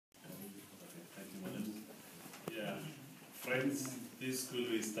friends, this school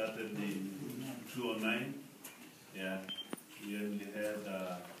we started in 2009. Yeah, we only had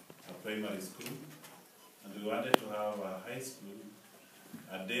a primary school, and we wanted to have a high school,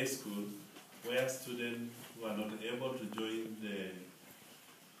 a day school, where students who are not able to join the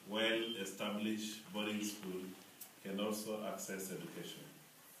well-established boarding school can also access education.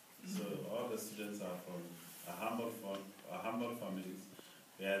 So all the students are from humble families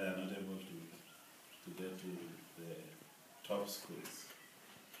where they are not able to get to the top schools.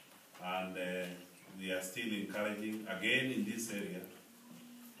 And we are still encouraging, again in this area,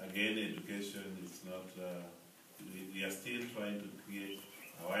 again education is not, we are still trying to create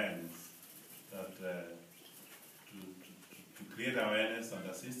awareness that to create awareness and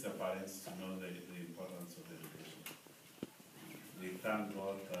assist the parents to know the importance of education. We thank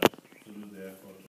God that through the effort